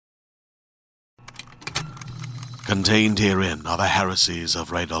Contained herein are the heresies of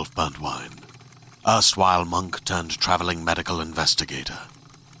Radolf Burntwine, erstwhile monk turned traveling medical investigator.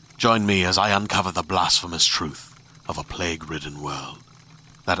 Join me as I uncover the blasphemous truth of a plague-ridden world,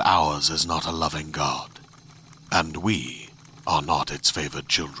 that ours is not a loving God, and we are not its favored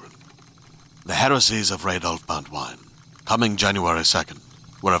children. The heresies of Radolf Burntwine, coming January 2nd,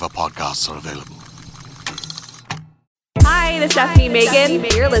 wherever podcasts are available. Hi, this is Stephanie Megan.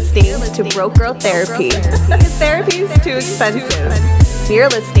 You're listening to Broke Girl Therapy. Because therapy is too expensive. You're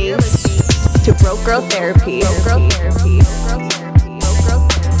listening to Broke Girl Therapy.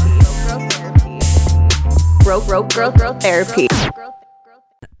 Broke Girl Therapy.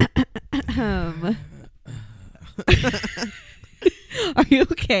 Are you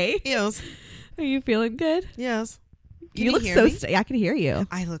okay? Yes. Are you feeling good? Yes. You look so I can hear you.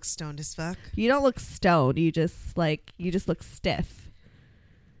 I look stoned as fuck. You don't look stoned. You just look stiff.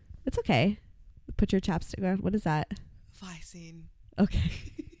 It's okay. Put your chapstick on. What is that? Visine. Okay.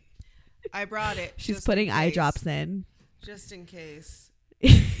 I brought it. She's putting eye drops in. Just in case.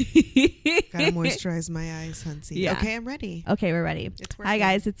 Gotta moisturize my eyes, Huntsy. Yeah. Okay, I'm ready. Okay, we're ready. It's working. Hi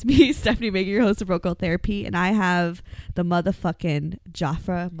guys, it's me, Stephanie Megan, your host of Broke Girl Therapy, and I have the motherfucking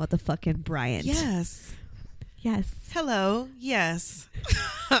Jafra motherfucking Bryant. Yes. Yes. Hello. Yes.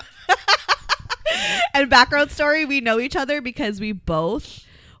 And background story, we know each other because we both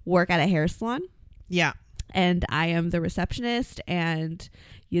work at a hair salon. Yeah. And I am the receptionist and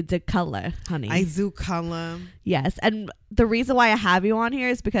you the color, honey. I do color. Yes. And the reason why I have you on here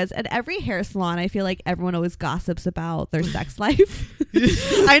is because at every hair salon, I feel like everyone always gossips about their sex life.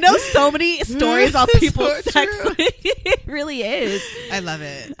 I know so many stories about people's sex life. It really is. I love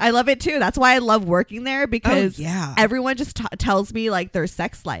it. I love it too. That's why I love working there because yeah. everyone just tells me like their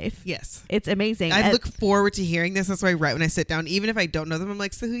sex life. Yes. It's amazing. I look forward to hearing this. That's why right when I sit down, even if I don't know them, I'm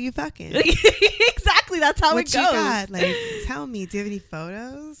like, so who you fucking? Exactly. That's how what it goes. You got? Like, tell me, do you have any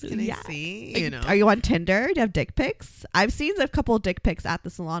photos? Can I see? You know. Are you on Tinder? Do you have dick pics? I've seen a couple of dick pics at the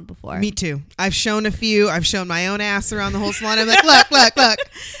salon before. Me too. I've shown a few. I've shown my own ass around the whole salon. I'm like, look.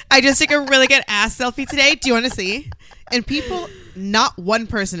 I just took a really good ass selfie today. Do you want to see? And people, not one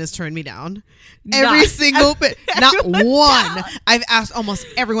person has turned me down. Every single bit. Not one. Down. I've asked almost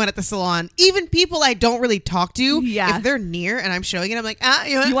everyone at the salon, even people I don't really talk to. Yeah. If they're near and I'm showing it, I'm like,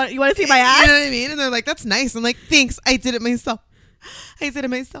 you want to see my ass? You know what I mean? And they're like, that's nice. I'm like, thanks. I did it myself.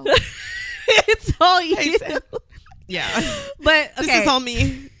 It's all you. Yeah. But okay. This is all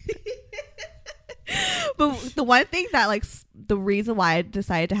me. But the one thing that like the reason why I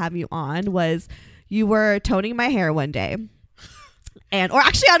decided to have you on was you were toning my hair one day. Or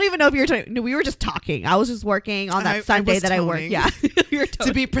actually, I don't even know if you were toning. No, we were just talking. I was just working on that Sunday that I worked. Yeah. You're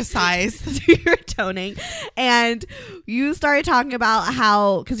to be precise. You were toning. And you started talking about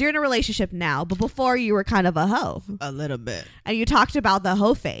how, because you're in a relationship now, but before you were kind of a hoe. A little bit. And you talked about the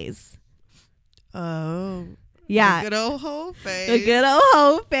hoe phase. Oh. Yeah. The good old hoe phase. The good old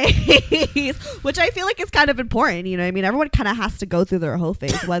hoe phase. Which I feel like is kind of important. You know what I mean? Everyone kind of has to go through their hoe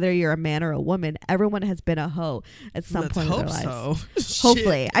phase. Whether you're a man or a woman, everyone has been a hoe at some point in their lives. So.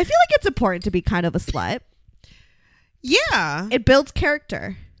 Hopefully. I feel like it's important to be kind of a slut. Yeah. It builds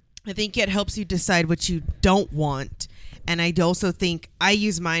character. I think it helps you decide what you don't want. And I also think I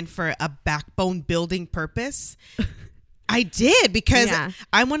use mine for a backbone building purpose. I did because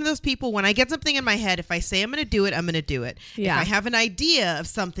I'm one of those people, when I get something in my head, if I say I'm going to do it, I'm going to do it. Yeah. If I have an idea of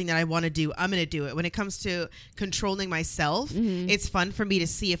something that I want to do, I'm going to do it. When it comes to controlling myself, it's fun for me to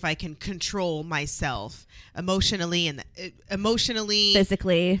see if I can control myself emotionally and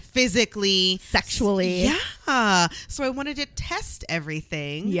physically, sexually. Yeah. So I wanted to test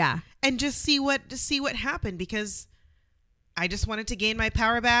everything. Yeah. And just see what happened, because I just wanted to gain my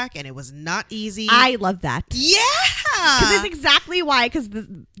power back, and it was not easy. I love that. Yeah. Because it's exactly why, because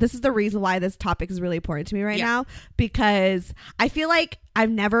this is the reason why this topic is really important to me right now, because I feel like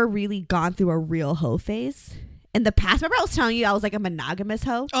I've never really gone through a real hoe phase. In the past, remember I was telling you I was like a monogamous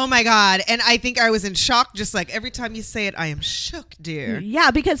hoe? Oh my God. And I think I was in shock, just like every time you say it, I am shook, dear.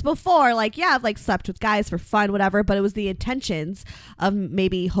 Yeah, because before, like, I've like slept with guys for fun, whatever, but it was the intentions of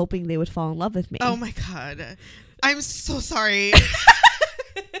maybe hoping they would fall in love with me. Oh my God. I'm so sorry.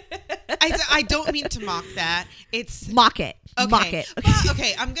 I don't mean to mock that. Mock it. Okay. Mock it. Well,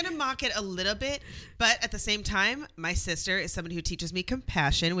 okay, I'm going to mock it a little bit, but at the same time, my sister is somebody who teaches me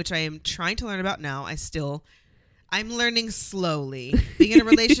compassion, which I am trying to learn about now. I'm learning slowly. Being in a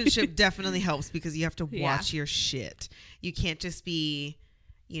relationship definitely helps, because you have to watch your shit. You can't just be,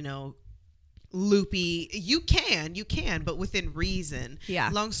 loopy. You can, but within reason. Yeah.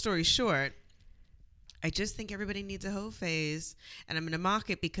 Long story short, I just think everybody needs a hoe phase, and I'm going to mock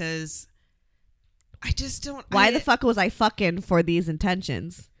it because I just don't. Why the fuck was I fucking for these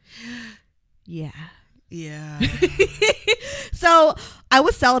intentions? Yeah. Yeah. So I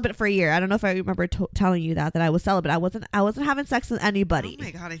was celibate for a year. I don't know if I remember telling you that I was celibate. I wasn't having sex with anybody. Oh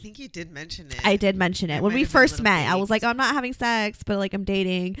my God, I think you did mention it. I did mention it when we first met. I was like, I'm not having sex, but like I'm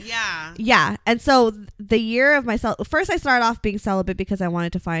dating. Yeah. And so the year of myself, first I started off being celibate because I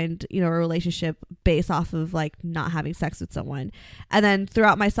wanted to find, a relationship based off of like not having sex with someone. And then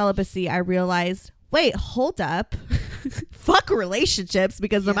throughout my celibacy, I realized, wait, hold up. Fuck relationships,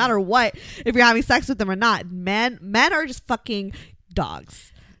 because no matter what, if you're having sex with them or not, men are just fucking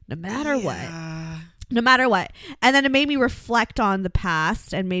dogs. No matter what. And then it made me reflect on the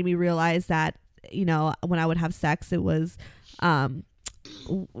past and made me realize that, when I would have sex, it was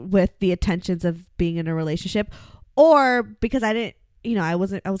with the intentions of being in a relationship, or because I didn't, I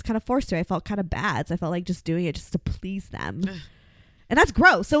was kind of forced to. I felt kind of bad. So I felt like just doing it just to please them. And that's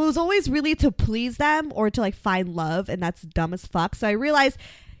gross. So it was always really to please them or to like find love. And that's dumb as fuck. So I realized,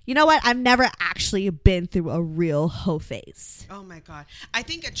 you know what? I've never actually been through a real hoe phase. Oh my God. I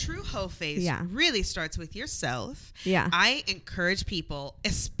think a true hoe phase really starts with yourself. Yeah. I encourage people,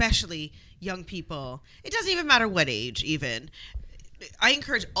 especially young people. It doesn't even matter what age even. I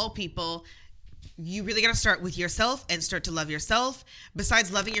encourage all people. You really got to start with yourself and start to love yourself.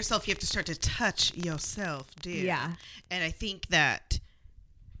 Besides loving yourself, you have to start to touch yourself, dude. Yeah. And I think that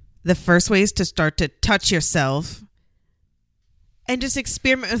the first way is to start to touch yourself and just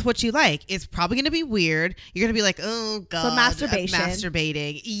experiment with what you like. It's probably going to be weird. You're going to be like, oh, God. So masturbation.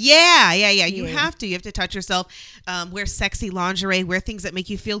 Masturbating. Yeah. You have to. You have to touch yourself. Wear sexy lingerie. Wear things that make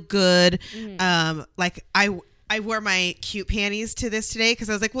you feel good. Like I wore my cute panties to this today because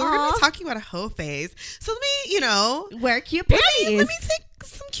I was like, well, we're going to be talking about a hoe phase. So let me, wear cute panties. Let me take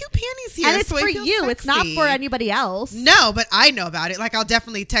some cute panties here. And it's for you. Sexy. It's not for anybody else. No, but I know about it. Like, I'll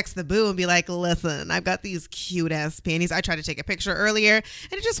definitely text the boo and be like, listen, I've got these cute ass panties. I tried to take a picture earlier and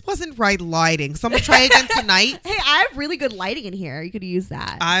it just wasn't right lighting. So I'm going to try again tonight. Hey, I have really good lighting in here. You could use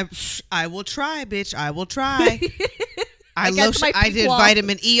that. I will try, bitch. I will try. I did wall.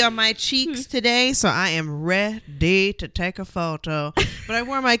 vitamin E on my cheeks today, so I am ready to take a photo. But I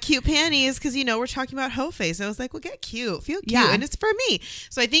wore my cute panties because, we're talking about hoe face. I was like, well, get cute, feel cute, and it's for me.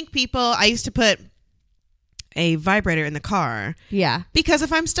 So I think I used to put a vibrator in the car. Yeah. Because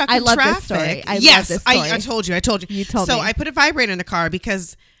if I'm stuck I in love traffic. This story. I yes, love this story. I told you. You told me. So I put a vibrator in the car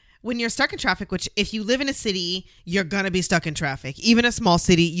because when you're stuck in traffic, which if you live in a city, you're going to be stuck in traffic. Even a small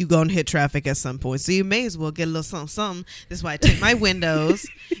city, you're going to hit traffic at some point. So you may as well get a little something. This is why I tint my windows.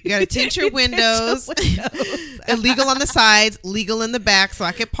 You got to tint your windows. Illegal on the sides, legal in the back so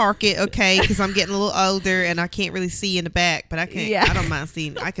I can park it, okay? Because I'm getting a little older and I can't really see in the back. But I don't mind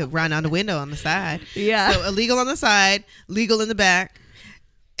seeing. I could run down the window on the side. Yeah. So illegal on the side, legal in the back.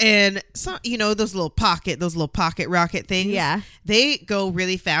 And so, those little pocket rocket things. Yeah. They go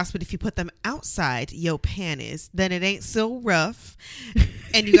really fast, but if you put them outside your panties, then it ain't so rough.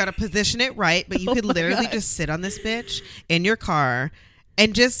 And you got to position it right. But you could literally just sit on this bitch in your car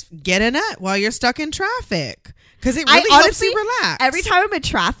and just get a nut while you're stuck in traffic. Because it really helps you relax. Every time I'm in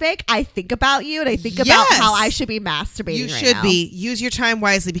traffic, I think about you and I think about how I should be masturbating. You right should now. be. Use your time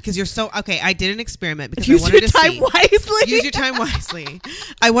wisely because you're so okay. I did an experiment because Use I wanted your to time see. wisely. Use your time wisely.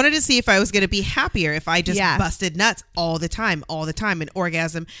 I wanted to see if I was going to be happier if I just busted nuts all the time, an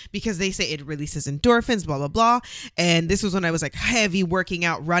orgasm, because they say it releases endorphins, blah blah blah. And this was when I was like heavy working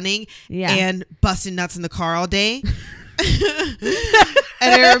out, running, and busting nuts in the car all day.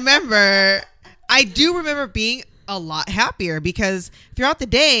 And I do remember being a lot happier because throughout the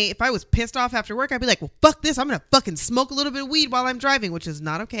day, if I was pissed off after work, I'd be like, well, fuck this. I'm going to fucking smoke a little bit of weed while I'm driving, which is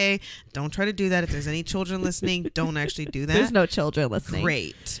not okay. Don't try to do that. If there's any children listening, don't actually do that. There's no children listening.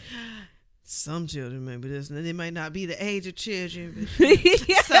 Great. Some children might be listening. They might not be the age of children.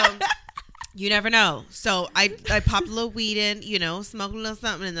 Yeah. So you never know. So I popped a little weed in, smoke a little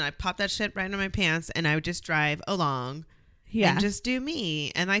something, and then I popped that shit right in my pants, and I would just drive along. Yeah. And just do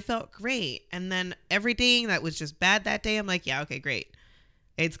me. And I felt great. And then everything that was just bad that day, I'm like, yeah, okay, great.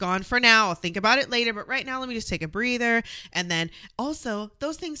 It's gone for now. I'll think about it later. But right now, let me just take a breather. And then also,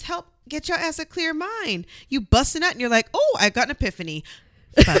 those things help get your ass a clear mind. You bust a nut and you're like, oh, I got an epiphany.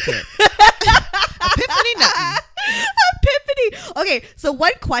 Fuck it. Epiphany nothing. Epiphany. Okay, so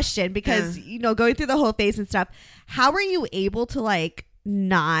one question, because, going through the whole phase and stuff, how are you able to,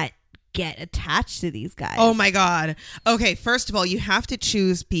 not get attached to these guys? Oh my God. Okay, first of all, you have to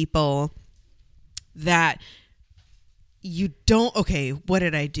choose people that you don't. Okay, what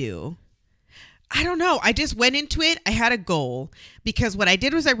did I do? I don't know. I just went into it. I had a goal because what I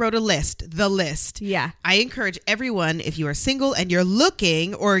did was I wrote a list, the list. Yeah. I encourage everyone, if you are single and you're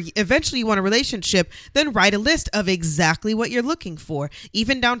looking or eventually you want a relationship, then write a list of exactly what you're looking for,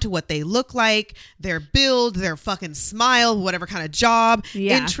 even down to what they look like, their build, their fucking smile, whatever kind of job,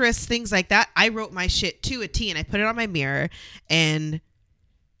 interests, things like that. I wrote my shit to a T and I put it on my mirror and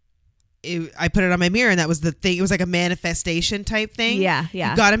I put it on my mirror and that was the thing. It was like a manifestation type thing. Yeah.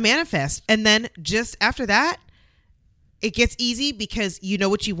 You got to manifest. And then just after that, it gets easy because you know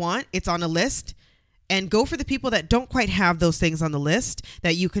what you want. It's on a list. And go for the people that don't quite have those things on the list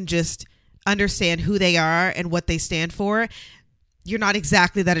that you can just understand who they are and what they stand for. You're not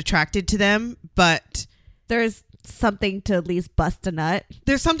exactly that attracted to them, but there's something to at least bust a nut.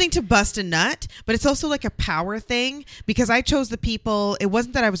 There's something to bust a nut, but it's also like a power thing because I chose the people. It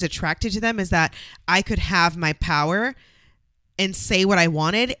wasn't that I was attracted to them, is that I could have my power and say what I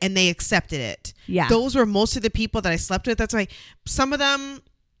wanted and they accepted it. Yeah. Those were most of the people that I slept with. That's why some of them,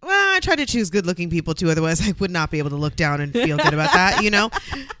 well, I tried to choose good looking people too. Otherwise I would not be able to look down and feel good about that, you know?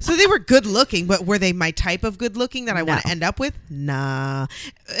 So they were good looking, but were they my type of good looking that I want to end up with? Nah.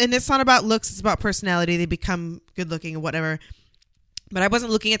 And it's not about looks. It's about personality. They become good looking or whatever. But I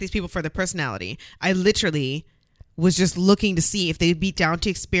wasn't looking at these people for their personality. I literally was just looking to see if they'd be down to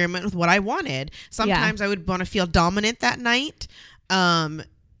experiment with what I wanted. Sometimes I would want to feel dominant that night.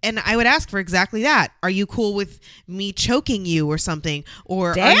 And I would ask for exactly that. Are you cool with me choking you or something?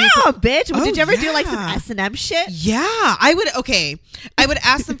 Or damn, bitch. Oh, did you ever do like some S&M shit? Yeah, I would. Okay. I would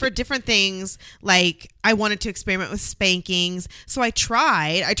ask them for different things. Like I wanted to experiment with spankings. So I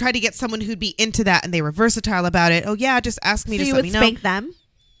tried to get someone who'd be into that and they were versatile about it. Oh yeah, just ask me to let me know. So you would spank them?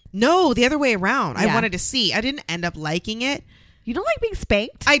 No, the other way around. Yeah. I wanted to see. I didn't end up liking it. You don't like being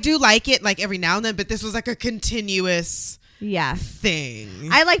spanked? I do like it like every now and then, but this was like a continuous thing.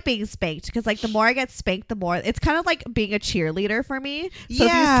 I like being spanked because like the more I get spanked, the more it's kind of like being a cheerleader for me. So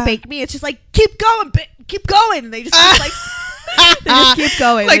if you spank me, it's just like keep going, keep going. And they just keep, like they just keep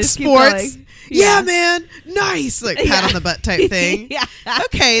going, like sports. Yeah, man, nice, like pat on the butt type thing.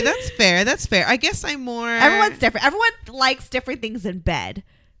 Okay, that's fair. That's fair. I guess I'm more. Everyone's different. Everyone likes different things in bed.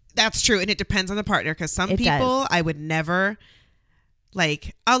 That's true, and it depends on the partner because some people I would never.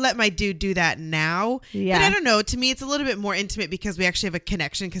 Like, I'll let my dude do that now. Yeah. But I don't know. To me, it's a little bit more intimate because we actually have a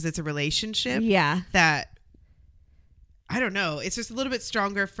connection because it's a relationship. Yeah. That, I don't know. It's just a little bit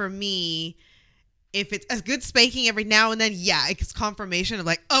stronger for me. If it's a good spanking every now and then, it's confirmation of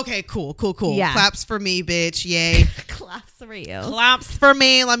like, okay, cool. Yeah. Claps for me, bitch. Yay. Claps for you. Claps for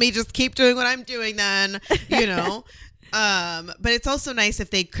me. Let me just keep doing what I'm doing then, you know. But it's also nice if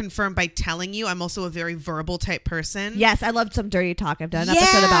they confirm by telling you. I'm also a very verbal type person. Yes, I love some dirty talk. I've done an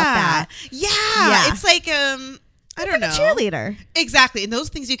episode about that. Yeah. It's like I don't know. A cheerleader. Exactly. And those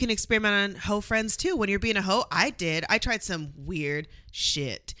things you can experiment on hoe friends too. When you're being a hoe, I tried some weird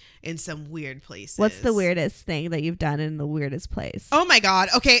shit in some weird places. What's the weirdest thing that you've done in the weirdest place? Oh my God.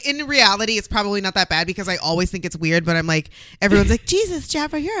 Okay. In reality, it's probably not that bad because I always think it's weird, but I'm like, everyone's like, Jesus,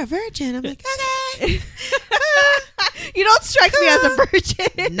 Jafra, you're a virgin. I'm like, okay. You don't strike me as a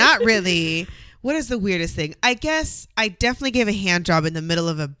virgin. Not really. What is the weirdest thing? I guess I definitely gave a hand job in the middle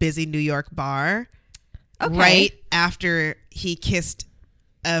of a busy New York bar. Okay. Right after he kissed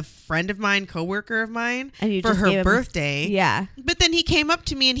a friend of mine, coworker of mine, for her birthday. Yeah. But then he came up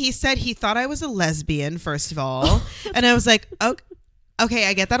to me and he said he thought I was a lesbian, first of all. And I was like, okay,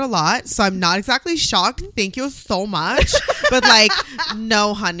 I get that a lot. So I'm not exactly shocked. Thank you so much. But like,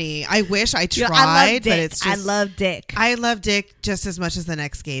 no, honey. I wish I tried, but it's just. I love dick. I love dick just as much as the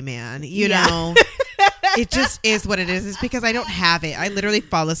next gay man. You know? It just is what it is. It's because I don't have it. I literally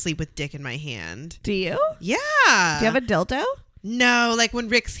fall asleep with dick in my hand. Do you? Yeah. Do you have a dildo? No, like when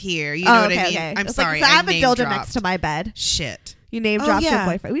Rick's here. You know what I mean? Okay. I'm sorry. Like, I have a dildo next to my bed. Shit. You name dropped your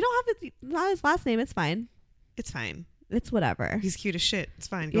boyfriend. We don't have not his last name. It's fine. It's fine. It's whatever. He's cute as shit. It's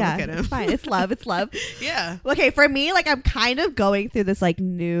fine. Go look at him. It's fine. It's love. It's love. Yeah. Okay, for me, like I'm kind of going through this like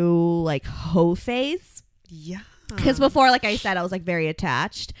new like hoe phase. Yeah. Because before, like I said, I was like very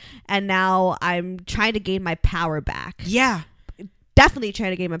attached, and now I'm trying to gain my power back. Yeah. Definitely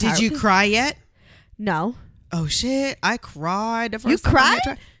trying to gain my power. Did you cry yet? No. Oh shit! I cried the first You time.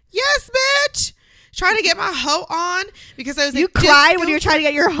 cried? Yes, bitch. Trying to get my hoe on because I was like, you cried when you were trying to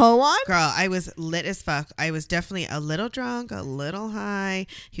get your hoe on? Girl, I was lit as fuck. I was definitely a little drunk, a little high.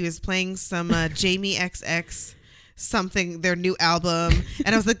 He was playing some Jamie XX something, their new album,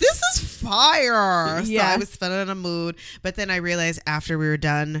 and I was like, this is fire. So I was feeling in a mood, but then I realized after we were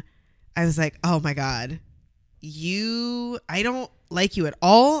done, I was like, oh my God, I don't like you at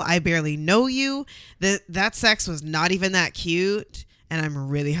all. I barely know you. That sex was not even that cute. and I'm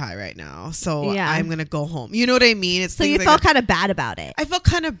really high right now, so Yeah. I'm gonna go home. You know what I mean? It's So you things felt like kind of bad about it. I felt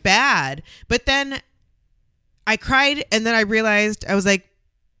kind of bad, but then I cried, and then I realized, I was like,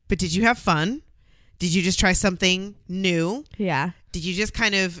 but did you have fun? Did you just try something new? Yeah. Did you just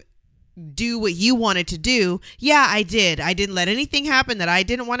kind of do what you wanted to do? Yeah, I did. I didn't let anything happen that I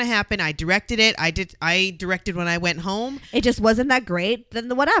didn't want to happen. I directed it. I directed when I went home. It just wasn't that great.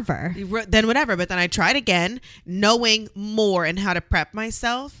 Then whatever. Then whatever. But then I tried again, knowing more and how to prep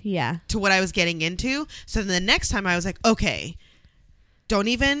myself Yeah. to what I was getting into. So then the next time I was like, okay, don't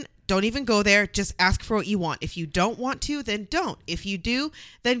even go there. Just ask for what you want. If you don't want to, then don't. If you do,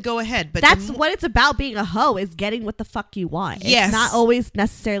 then go ahead. But That's what it's about, being a hoe, is getting what the fuck you want. Yes. It's not always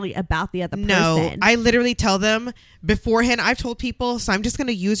necessarily about the other person. No, I literally tell them beforehand. I've told people, so I'm just going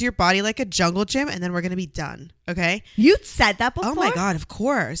to use your body like a jungle gym, and then we're going to be done. Okay? You said that before? Oh my God, of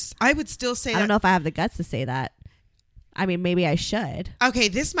course. I would still say I don't know if I have the guts to say that. I mean, maybe I should. Okay,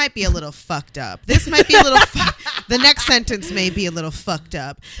 this might be a little fucked up. This might be a little the next sentence may be a little fucked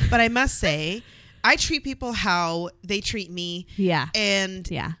up. But I must say, I treat people how they treat me. Yeah. And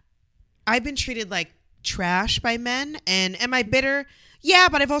Yeah. I've been treated like trash by men. And am I bitter? Yeah,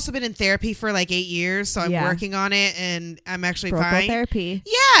 but I've also been in therapy for like 8 years. So I'm Yeah. working on it, and I'm actually Broke fine. therapy.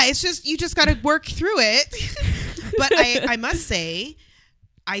 Yeah, it's just, you just got to work through it. But I must say,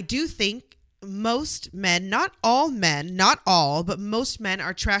 I do think most men, not all, but most men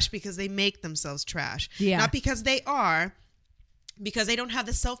are trash because they make themselves trash. Yeah. Not because they are, because they don't have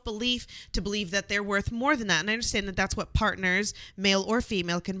the self-belief to believe that they're worth more than that. And I understand that that's what partners, male or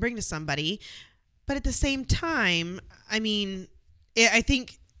female, can bring to somebody. But at the same time, I mean, I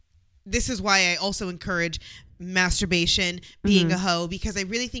think this is why I also encourage masturbation, being a hoe, because I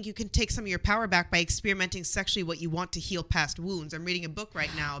really think you can take some of your power back by experimenting sexually what you want to heal past wounds. I'm reading a book right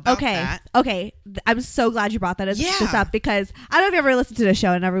now about that. Okay. I'm so glad you brought this up, because I don't know if you ever listened to the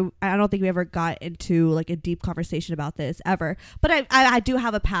show, and I don't think we ever got into like a deep conversation about this ever. But I do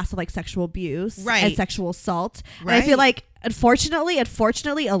have a past of like sexual abuse and sexual assault. Right. And I feel like unfortunately,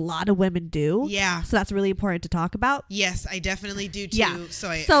 a lot of women do. Yeah. So that's really important to talk about. Yes, I definitely do too. Yeah.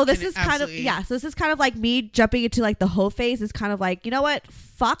 So this is kind of like me jumping into like the hoe phase. Is kind of like, you know what?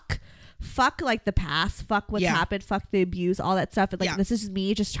 Fuck like the past. Fuck what's happened. Fuck the abuse. All that stuff. And like this is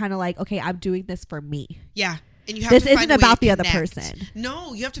me just trying to like, okay, I'm doing this for me. Yeah. And you have this to find isn't a way about to the other connect. person.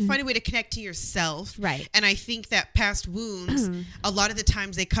 No, you have to find a way to connect to yourself. Right. And I think that past wounds, a lot of the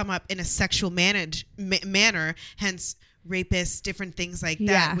times they come up in a sexual manner, hence rapists, different things like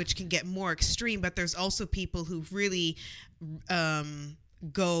that, which can get more extreme. But there's also people who really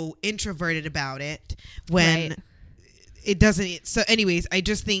go introverted about it when it doesn't. So anyways, I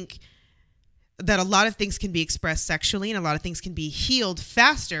just think that a lot of things can be expressed sexually, and a lot of things can be healed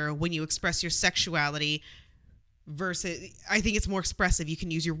faster when you express your sexuality versus, I think it's more expressive. You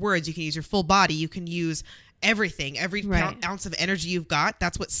can use your words, you can use your full body, you can use everything, every ounce of energy you've got.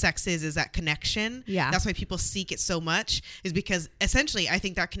 That's what sex is that connection. Yeah. That's why people seek it so much, is because essentially I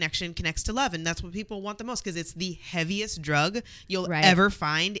think that connection connects to love, and that's what people want the most, because it's the heaviest drug you'll ever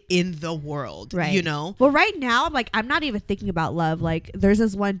find in the world. Right. You know? Well, right now, like, I'm not even thinking about love. Like, there's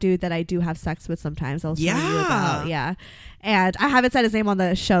this one dude that I do have sex with sometimes. I'll tell you about. Yeah. And I haven't said his name on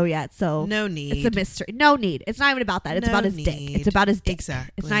the show yet, so no need. It's a mystery. No need. It's not even about that. It's about his dick. It's about his dick.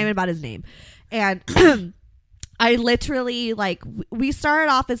 Exactly. It's not even about his name. And I literally, like, we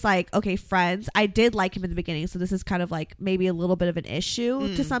started off as like, okay, friends. I did like him in the beginning, so this is kind of like maybe a little bit of an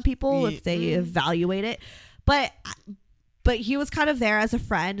issue to some people if they evaluate it. But he was kind of there as a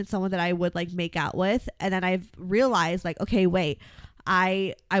friend and someone that I would like make out with. And then I've realized, like, okay, wait,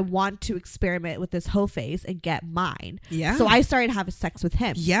 I want to experiment with this hoe phase and get mine. Yeah. So I started having sex with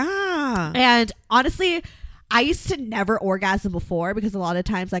him. Yeah. And honestly, I used to never orgasm before, because a lot of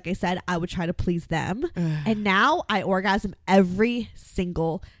times, like I said, I would try to please them. And now I orgasm every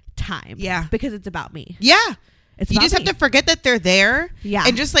single time. Yeah. Because it's about me. Yeah. You just have to forget that they're there. Yeah.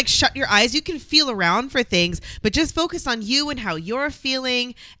 And just like shut your eyes. You can feel around for things, but just focus on you and how you're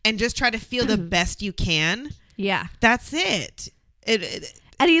feeling, and just try to feel the best you can. Yeah. That's it.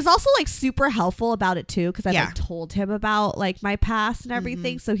 And he's also like super helpful about it too, because I've like told him about like my past and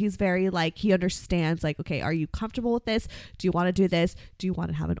everything. So he's very like, he understands like, okay, are you comfortable with this? Do you want to do this? Do you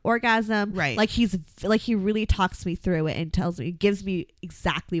want to have an orgasm? Right. Like he really talks me through it and gives me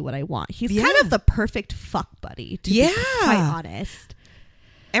exactly what I want. He's kind of the perfect fuck buddy, to be quite honest.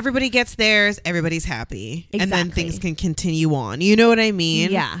 Everybody gets theirs, everybody's happy. Exactly. And then things can continue on. You know what I mean?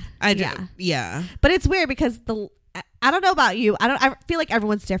 Yeah. Yeah. But it's weird because I don't know about you. I feel like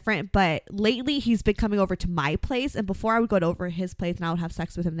everyone's different, but lately he's been coming over to my place, and before I would go over his place and I would have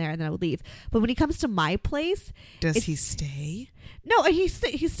sex with him there and then I would leave. But when he comes to my place, does he stay? No, he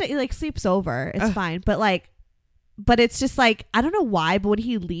like sleeps over. It's fine. But it's just like, I don't know why, but when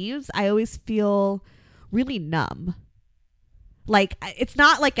he leaves, I always feel really numb. Like, it's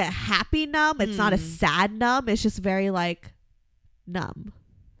not like a happy numb. It's not a sad numb. It's just very like numb.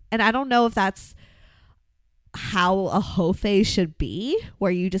 And I don't know if that's how a hoe phase should be,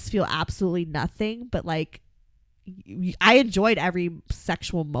 where you just feel absolutely nothing, but like I enjoyed every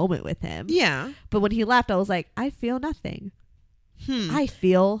sexual moment with him. Yeah. But when he left, I was like, I feel nothing. I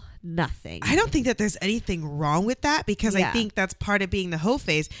feel nothing. I don't think that there's anything wrong with that, because I think that's part of being the hoe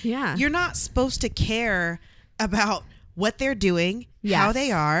phase. Yeah. You're not supposed to care about what they're doing, how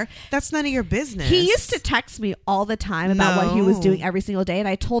they are. That's none of your business. He used to text me all the time about what he was doing every single day, and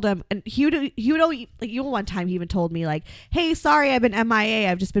I told him, and he would always, like, even one time he even told me like, hey, sorry, I've been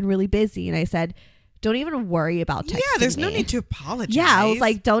MIA, I've just been really busy. And I said, don't even worry about texting me. Yeah, there's no need to apologize. Yeah, I was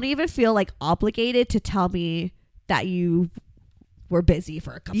like, don't even feel like obligated to tell me that you were busy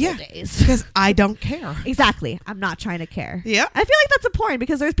for a couple of days, because I don't care. Exactly. I'm not trying to care. Yeah. I feel like that's important,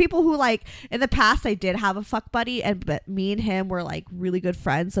 because there's people who, like, in the past I did have a fuck buddy, but me and him were like really good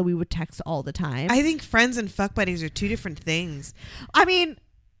friends, so we would text all the time. I think friends and fuck buddies are two different things. I mean,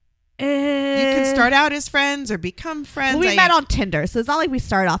 you can start out as friends or become friends. Well, we met on Tinder, so it's not like we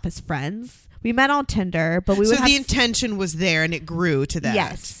started off as friends. We met on Tinder, but we would the intention was there and it grew to that.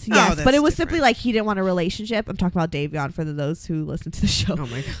 Yes, yes. But it was simply like he didn't want a relationship. I'm talking about Davion, for those who listen to the show. Oh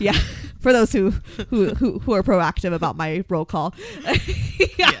my God. Yeah, for those who are proactive about my roll call.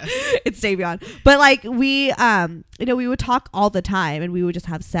 Yes. It's Davion. But like we would talk all the time, and we would just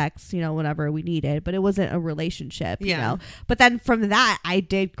have sex, whenever we needed. But it wasn't a relationship. Yeah. But then from that, I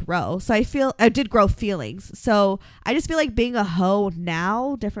did grow. So I did grow feelings. So I just feel like being a hoe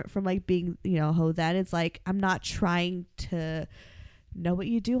now, different from like being a hoe then. It's like, I'm not trying to know what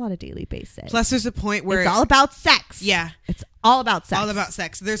you do on a daily basis. Plus there's a point where it's all about sex. Yeah. It's all about sex. All about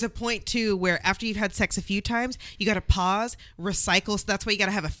sex. There's a point too where after you've had sex a few times, you got to pause, recycle. So that's why you got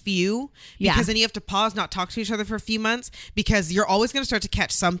to have a few, because then you have to pause, not talk to each other for a few months, because you're always going to start to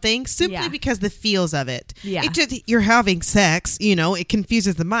catch something simply because the feels of it. Yeah. You're having sex, it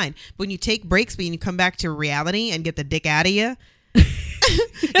confuses the mind. But when you take breaks, but you come back to reality and get the dick out of you,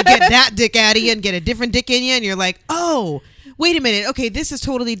 you get that dick out of you and get a different dick in you, and you're like, oh, wait a minute, okay, this is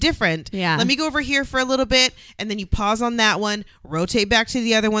totally different. Yeah. Let me go over here for a little bit, and then you pause on that one, rotate back to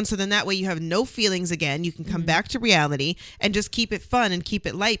the other one, so then that way you have no feelings again. You can come back to reality and just keep it fun and keep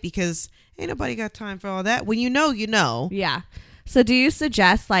it light, because ain't nobody got time for all that. When you know, you know. Yeah. So do you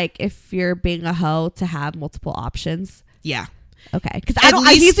suggest, like, if you're being a hoe, to have multiple options? Yeah. Okay, because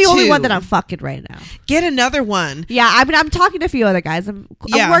he's the only one that I'm fucking right now. Get another one. Yeah, I mean, I'm talking to a few other guys. I'm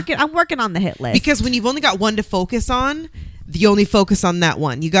working on the hit list. Because when you've only got one to focus on, you only focus on that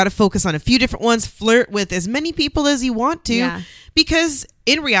one. You got to focus on a few different ones. Flirt with as many people as you want to. Yeah. Because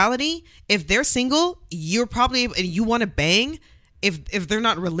in reality, if they're single, you're probably, and you want to bang, if they're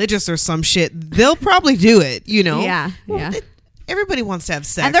not religious or some shit, they'll probably do it. Yeah. Well, yeah. Everybody wants to have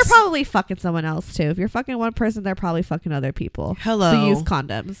sex. And they're probably fucking someone else too. If you're fucking one person, they're probably fucking other people. Hello. So use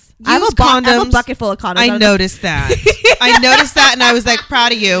condoms. I have a bucket full of condoms. I noticed that. I noticed that, and I was like,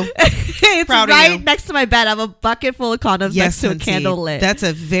 proud of you. It's proud right of you. next to my bed. I have a bucket full of condoms next to a candle lit. That's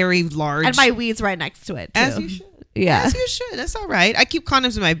a very large. And my weed's right next to it too. As you should. Yeah. As you should. That's all right. I keep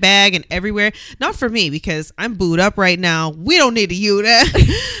condoms in my bag and everywhere. Not for me, because I'm booed up right now. We don't need to use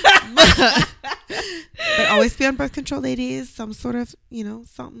that. But always be on birth control, ladies. Some sort of,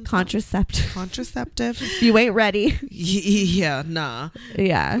 something. Contraceptive. If you ain't ready. Yeah, nah.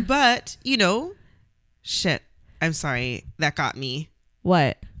 Yeah. But, shit. I'm sorry. That got me.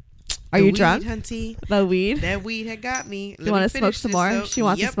 What? Are you drunk? Hunty. The weed? That weed had got me. You want to smoke some more? She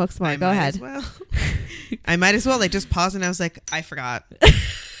wants to smoke some more. Go ahead. I might as well. I just paused and I was like, I forgot.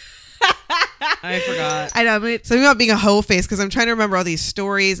 I forgot. I know. But something about being a hoe face, because I'm trying to remember all these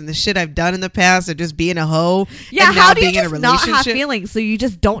stories and the shit I've done in the past of just being a hoe. Yeah, and how now do you being just not have feelings? So you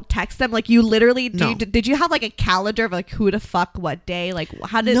just don't text them? Like, you literally did you have like a calendar of like who to fuck what day? Like,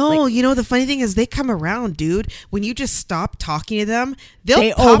 how did? No, the funny thing is they come around, dude. When you just stop talking to them,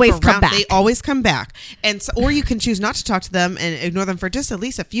 they always come back. They always come back, and so, or you can choose not to talk to them and ignore them for just at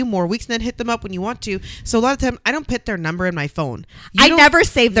least a few more weeks, and then hit them up when you want to. So a lot of the time, I don't put their number in my phone. I never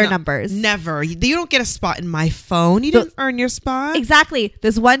save their numbers. Never. You don't get a spot in my phone. You didn't earn your spot. Exactly.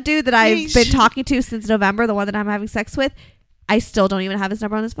 There's one dude that I've been talking to since November, the one that I'm having sex with. I still don't even have his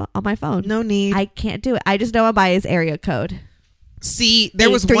number on my phone. No need. I can't do it. I just know him by his area code. See, there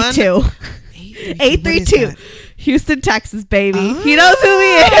was one 832. Houston, Texas, baby. He knows who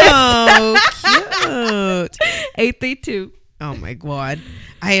he is. Oh, cute. 832. Oh my God.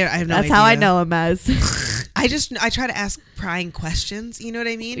 I have no idea. That's how I know him as. I try to ask prying questions. You know what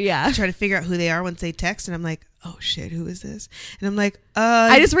I mean? Yeah. I try to figure out who they are once they text, and I'm like, oh shit, who is this? And I'm like,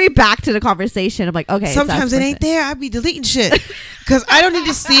 I just read back to the conversation. I'm like, okay. Sometimes it ain't there. I'd be deleting shit because I don't need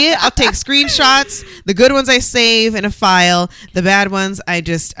to see it. I'll take screenshots. The good ones I save in a file. The bad ones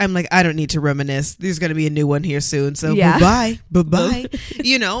I'm like, I don't need to reminisce. There's gonna be a new one here soon. So bye.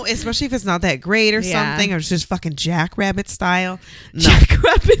 You know, especially if it's not that great or something, or it's just fucking Jackrabbit style. No.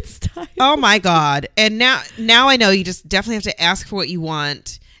 Jackrabbit style. Oh my God. And now I know you just definitely have to ask for what you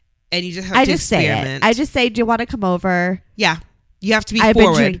want, and you just have to experiment. I just say, do you want to come over? Yeah. You have to be I've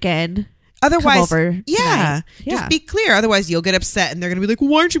forward. been drinking. Otherwise, come over tonight. Just be clear. Otherwise, you'll get upset, and they're gonna be like,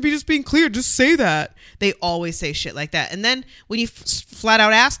 "Why aren't you just being clear? Just say that." They always say shit like that, and then when you flat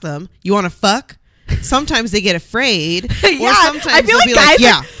out ask them, "You want to fuck?" Sometimes they get afraid. Or sometimes I feel they'll like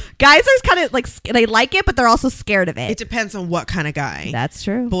be guys are kind of like they like it, but they're also scared of it. It depends on what kind of guy. That's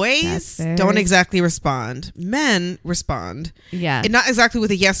true. Boys don't exactly respond. Men respond. Yeah, and not exactly with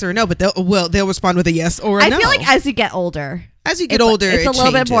a yes or a no, but they'll respond with a yes or a no. I feel like as you get older. As you get older, it's a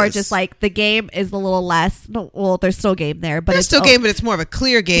little changes. bit more just like the game is a little less. Well, there's still game there, but there's still game, but it's more of a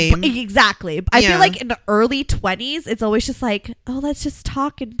clear game. Exactly. I feel like in the early 20s, it's always just like, oh, let's just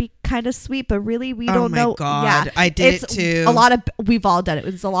talk and be kind of sweet, but really we don't know. Oh my God, yeah, I did it too. We've all done it.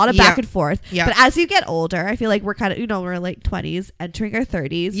 It's a lot of back and forth. Yeah. But as you get older, I feel like we're kind of, we're late 20s, entering our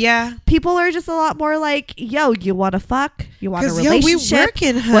 30s. Yeah. People are just a lot more like, yo, you want to fuck? You want a relationship? We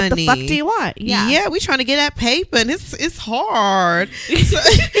working, honey. What the fuck do you want? Yeah. Yeah, we trying to get that paper, and it's hard. So,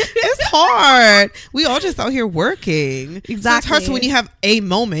 it's hard. We all just out here working. Exactly. So it's hard. So when you have a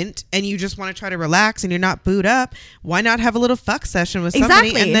moment and you just want to try to relax and you're not booed up, why not have a little fuck session with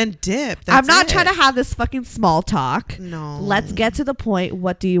somebody and then dip? I'm not trying to have this fucking small talk. No. Let's get to the point.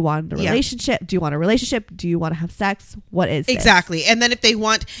 What do you want in a relationship? Do you want a relationship? Do you want to have sex? What is this? Exactly. And then if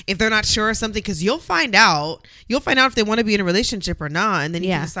they're not sure of something, because you'll find out if they want to be in a relationship or not, and then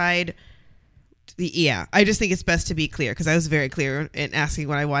you can decide. Yeah, I just think it's best to be clear, because I was very clear in asking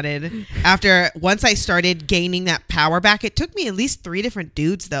what I wanted. Once I started gaining that power back, it took me at least 3 different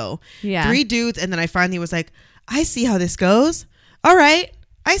dudes though. Yeah. 3 dudes, and then I finally was like, I see how this goes. All right,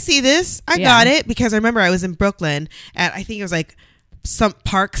 I see this. I got it. Because I remember I was in Brooklyn at, I think it was like some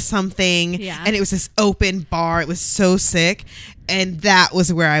park something, and it was this open bar. It was so sick. And that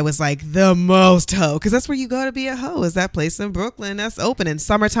was where I was like the most hoe, because that's where you go to be a hoe, is that place in Brooklyn that's open in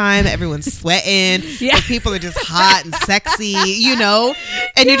summertime. Everyone's sweating. Like, people are just hot and sexy,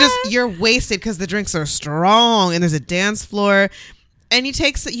 and you're wasted because the drinks are strong and there's a dance floor. And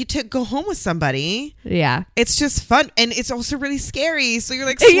go home with somebody. Yeah. It's just fun. And it's also really scary. So you're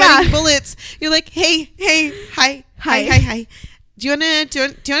like sweating bullets. You're like, hey, hi. Do you want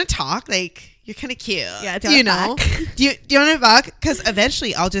to talk? Like, you're kind of cute. Yeah. Do you want to fuck? Because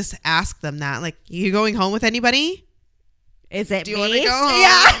eventually I'll just ask them that. Like, you going home with anybody? Is it Do you me? want to go home?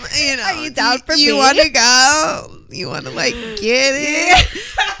 Yeah. Are you down for me? You want to go? You want to like get it?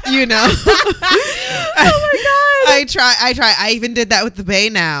 Oh my God. I try. I even did that with the Bay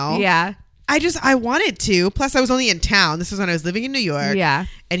now. Yeah. I wanted to. Plus, I was only in town. This was when I was living in New York. Yeah.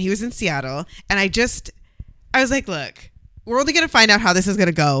 And he was in Seattle. And I was like, look, we're only going to find out how this is going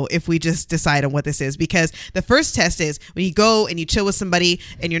to go if we just decide on what this is. Because the first test is when you go and you chill with somebody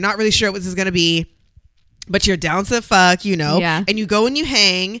and you're not really sure what this is going to be, but you're down to the fuck, and you go and you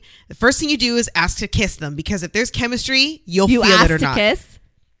hang. The first thing you do is ask to kiss them, because if there's chemistry, you'll feel it or not. Kiss?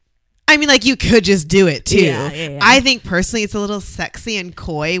 I mean, like, you could just do it too. Yeah. I think personally it's a little sexy and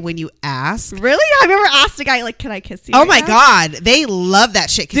coy when you ask. Really? I've never asked a guy, like, can I kiss you? Oh my God. They love that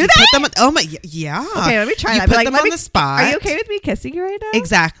shit. Do they? Put them yeah. Okay, let me try that. You put them on the spot. Are you okay with me kissing you right now?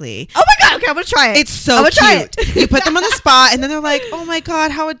 Exactly. Oh my God. Okay, I'm going to try it. It's so cute. You put them on the spot and then they're like, oh my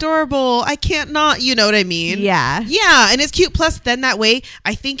God, how adorable. I can't not, you know what I mean? Yeah. Yeah, and it's cute. Plus, then that way,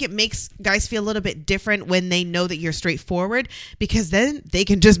 I think it makes guys feel a little bit different when they know that you're straightforward, because then they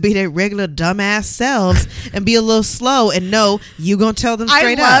can just be their regular dumbass selves and be a little slow and know you gonna tell them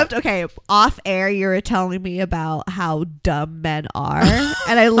straight up. Okay, off air you were telling me about how dumb men are,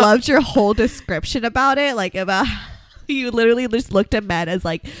 and I loved your whole description about it, like about you literally just looked at men as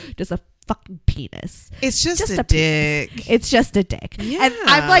like just a fucking penis. It's just a dick. Penis. It's just a dick. Yeah. And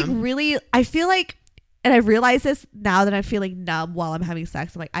I'm like, really, I feel like, and I realize this now that I'm feeling numb while I'm having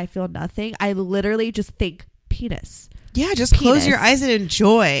sex. I'm like, I feel nothing. I literally just think penis. Yeah, just close your eyes and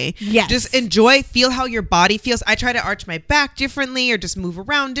enjoy. Yes. Just enjoy, feel how your body feels. I try to arch my back differently or just move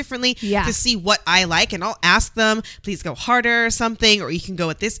around differently to see what I like. And I'll ask them, please go harder or something, or you can go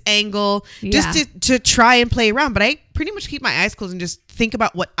at this angle, just to try and play around. But I pretty much keep my eyes closed and just think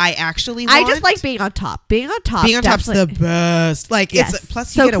about what I actually want. I just like being on top. Being on top's the best. Like, it's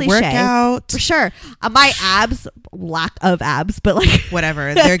plus you get a workout. For sure. My abs, lack of abs, but like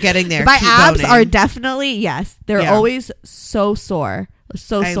whatever, they're getting there. My abs are definitely, they're always so sore.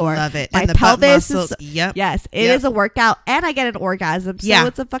 I love it. My and the pelvis butt muscles, yes, it is a workout, and I get an orgasm, so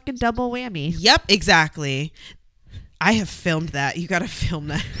it's a fucking double whammy. Yep, exactly. I have filmed that. You gotta film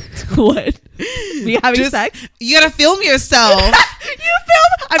that. What? Me having sex? You gotta film yourself. You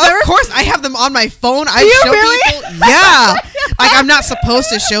film? Of course, I have them on my phone. I show people. Yeah. Like, I'm not supposed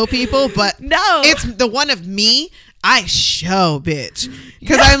to show people, but no, it's the one of me. I show, bitch,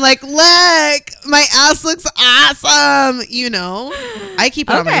 because I'm like, look, my ass looks awesome. You know, I keep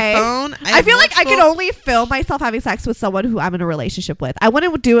it on my phone. I feel like I could only film myself having sex with someone who I'm in a relationship with. I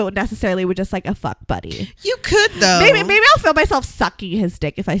wouldn't do it necessarily with just like a fuck buddy. You could though. Maybe I'll film myself sucking his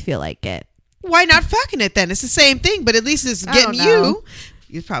dick if I feel like it. Why not fucking it then? It's the same thing, but at least it's getting you.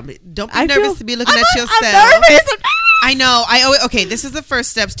 You probably don't be nervous to be looking at yourself. I'm nervous. I know. Okay, this is the first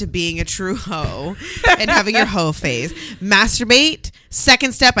steps to being a true hoe and having your hoe phase. Masturbate.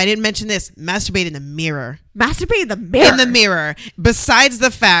 Second step, I didn't mention this. Masturbate in the mirror. Masturbate in the mirror. In the mirror. Besides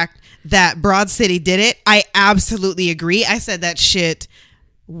the fact that Broad City did it, I absolutely agree. I said that shit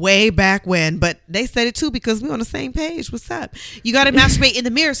way back when, but they said it too because we're on the same page. What's up? You got to masturbate in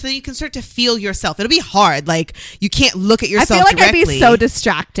the mirror so that you can start to feel yourself. It'll be hard. Like, you can't look at yourself I feel like directly. I'd be so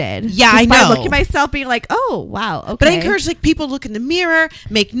distracted. Yeah, I know. By looking at myself being like, oh, wow, okay. But I encourage like people look in the mirror,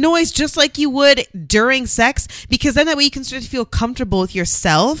 make noise just like you would during sex, because then that way you can start to feel comfortable with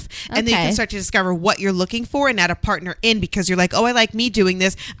yourself, and then you can start to discover what you're looking for and add a partner in, because you're like, oh, I like me doing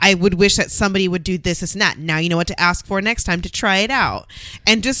this. I would wish that somebody would do this and that. Now you know what to ask for next time to try it out.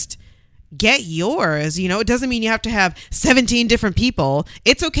 And just get yours. You know, it doesn't mean you have to have 17 different people.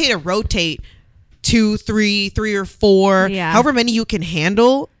 It's okay to rotate 2, 3 or 4, however many you can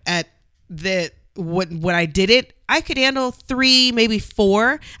handle. At the when I did it, I could handle 3, maybe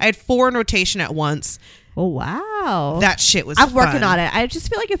 4. I had 4 in rotation at once. Oh, wow. That shit was I'm working on it. I just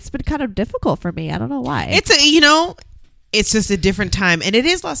feel like it's been kind of difficult for me. I don't know why. It's just a different time. And it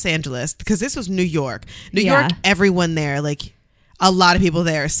is Los Angeles, because this was New York. New York, everyone there, like, a lot of people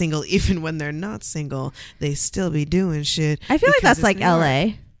there are single. Even when they're not single, they still be doing shit. I feel like that's like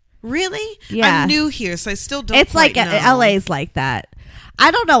LA. Really? Yeah. I'm new here, so I still don't It's like know. LA's like that. I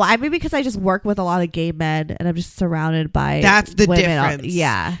don't know. Maybe because I just work with a lot of gay men and I'm just surrounded by that's the women. difference.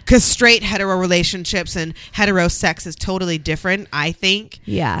 Yeah. Because straight hetero relationships and hetero sex is totally different, I think.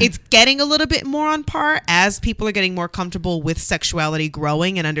 Yeah. It's getting a little bit more on par as people are getting more comfortable with sexuality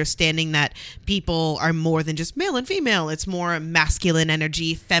growing and understanding that people are more than just male and female. It's more masculine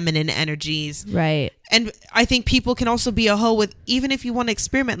energy, feminine energies. Right. And I think people can also be a hoe with, even if you want to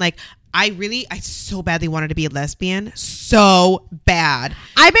experiment, like, I so badly wanted to be a lesbian. So bad.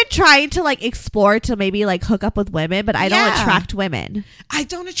 I've been trying to like explore to maybe like hook up with women, but I don't attract women. I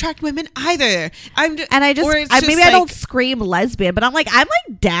don't attract women either. I don't scream lesbian, but I'm like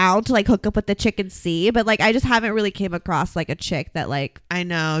down to like hook up with the chick and see, but like I just haven't really came across like a chick that like. I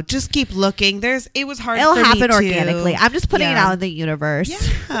know. Just keep looking. It was hard. It'll for happen me too. organically. I'm just putting it out in the universe. Yeah.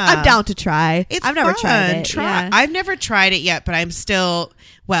 I'm down to try. I've never tried it. I've never tried it yet, but I'm still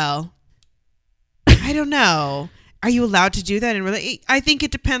I don't know. Are you allowed to do that? And really, I think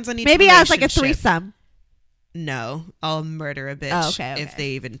it depends on each Maybe relationship. as like a threesome. No, I'll murder a bitch if they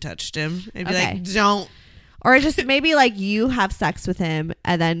even touched him. I'd be like, don't. Or just maybe like you have sex with him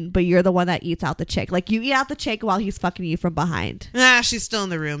but you're the one that eats out the chick. Like you eat out the chick while he's fucking you from behind. She's still in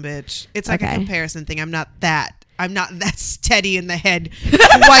the room, bitch. It's like a comparison thing. I'm not that steady in the head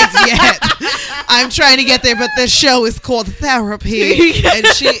quite yet. I'm trying to get there, but the show is called Therapy, and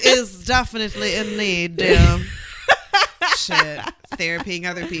she is definitely in need. Damn. Shit. Therapying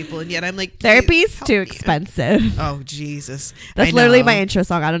other people, and yet I'm like, therapy's too expensive. Oh, Jesus. That's literally my intro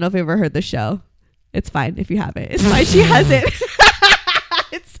song. I don't know if you've ever heard the show. It's fine if you haven't. It's fine. She has it.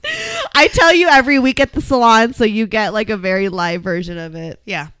 I tell you every week at the salon, so you get like a very live version of it.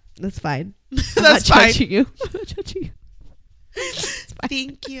 Yeah. That's fine. That's fine. Judging you. I'm not judging you.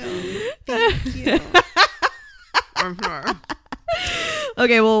 Thank you. Thank you.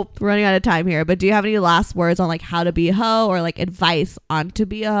 Okay, well, we're running out of time here, but do you have any last words on like how to be a hoe, or like advice on to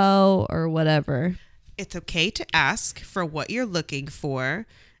be a hoe, or whatever? It's okay to ask for what you're looking for,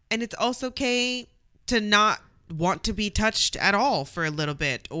 and it's also okay to not want to be touched at all for a little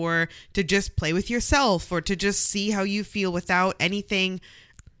bit, or to just play with yourself, or to just see how you feel without anything.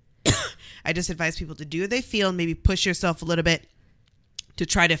 I just advise people to do what they feel and maybe push yourself a little bit to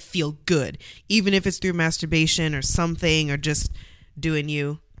try to feel good, even if it's through masturbation or something, or just doing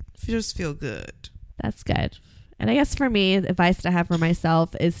you. Just feel good. That's good. And I guess for me, the advice that I have for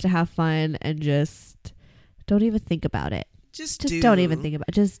myself is to have fun and just don't even think about it. Just don't even think about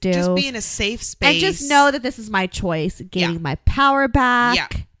it. Just do. Just be in a safe space. And just know that this is my choice, gaining my power back. Yeah.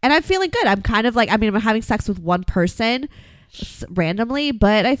 And I'm feeling good. I'm kind of like, I'm having sex with one person randomly,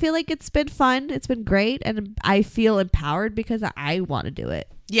 but I feel like it's been fun. It's been great. And I feel empowered because I want to do it.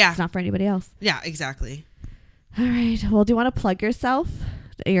 Yeah. It's not for anybody else. Yeah, exactly. All right. Well, do you want to plug yourself?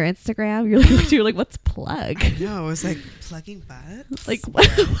 Your Instagram? You're like, what's plug? No, I was like, plugging butts? Like, what?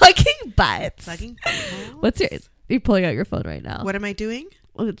 Plugging butts? Plugging buttholes? What's you're pulling out your phone right now. What am I doing?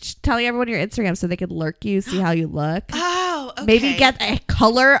 Well, telling everyone your Instagram so they can lurk you, see how you look. Oh, okay. Maybe get a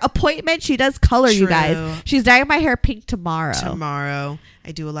color appointment. She does color, True. you guys. She's dyeing my hair pink tomorrow.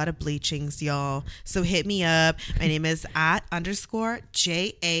 I do a lot of bleachings, y'all. So hit me up. My name is @_JAF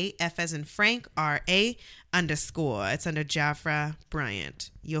as in Frank RA_ It's under Jafra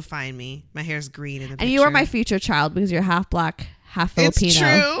Bryant. You'll find me. My hair's green in the picture. And you are my future child because you're half black, half Filipino. It's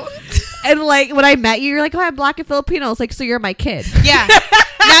true. And like when I met you, you're like, oh, I'm black and Filipino. I was like, so you're my kid. Yeah.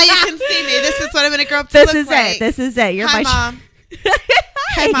 Now you can see me. This is what I'm going to grow up to This look is like. it. This is it. You're Hi, my Mom.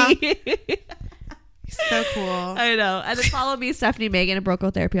 Hi, Mom. So cool. I know. And then follow me, Stephanie Megan, and Broke Girl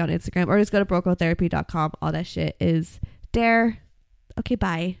Therapy on Instagram, or just go to brokegirltherapy.com. All that shit is there. Okay,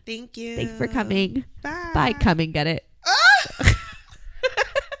 bye. Thank you. Thanks for coming. Bye. Bye. Coming. Get it.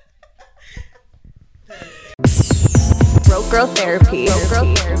 Broke Girl Therapy. Broke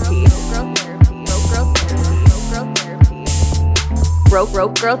Girl Therapy. Broke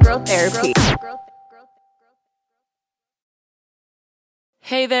Girl Therapy.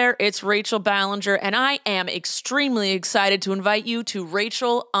 Hey there, it's Rachel Ballinger, and I am extremely excited to invite you to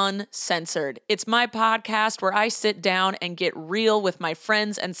Rachel Uncensored. It's my podcast where I sit down and get real with my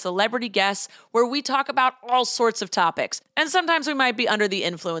friends and celebrity guests, where we talk about all sorts of topics. And sometimes we might be under the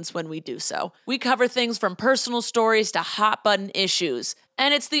influence when we do so. We cover things from personal stories to hot button issues.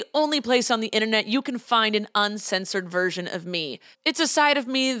 And it's the only place on the internet you can find an uncensored version of me. It's a side of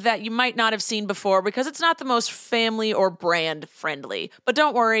me that you might not have seen before because it's not the most family or brand friendly. But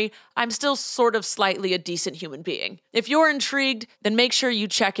don't worry, I'm still sort of slightly a decent human being. If you're intrigued, then make sure you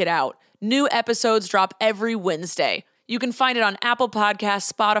check it out. New episodes drop every Wednesday. You can find it on Apple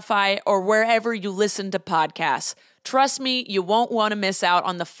Podcasts, Spotify, or wherever you listen to podcasts. Trust me, you won't want to miss out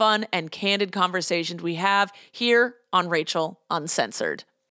on the fun and candid conversations we have here on Rachel Uncensored.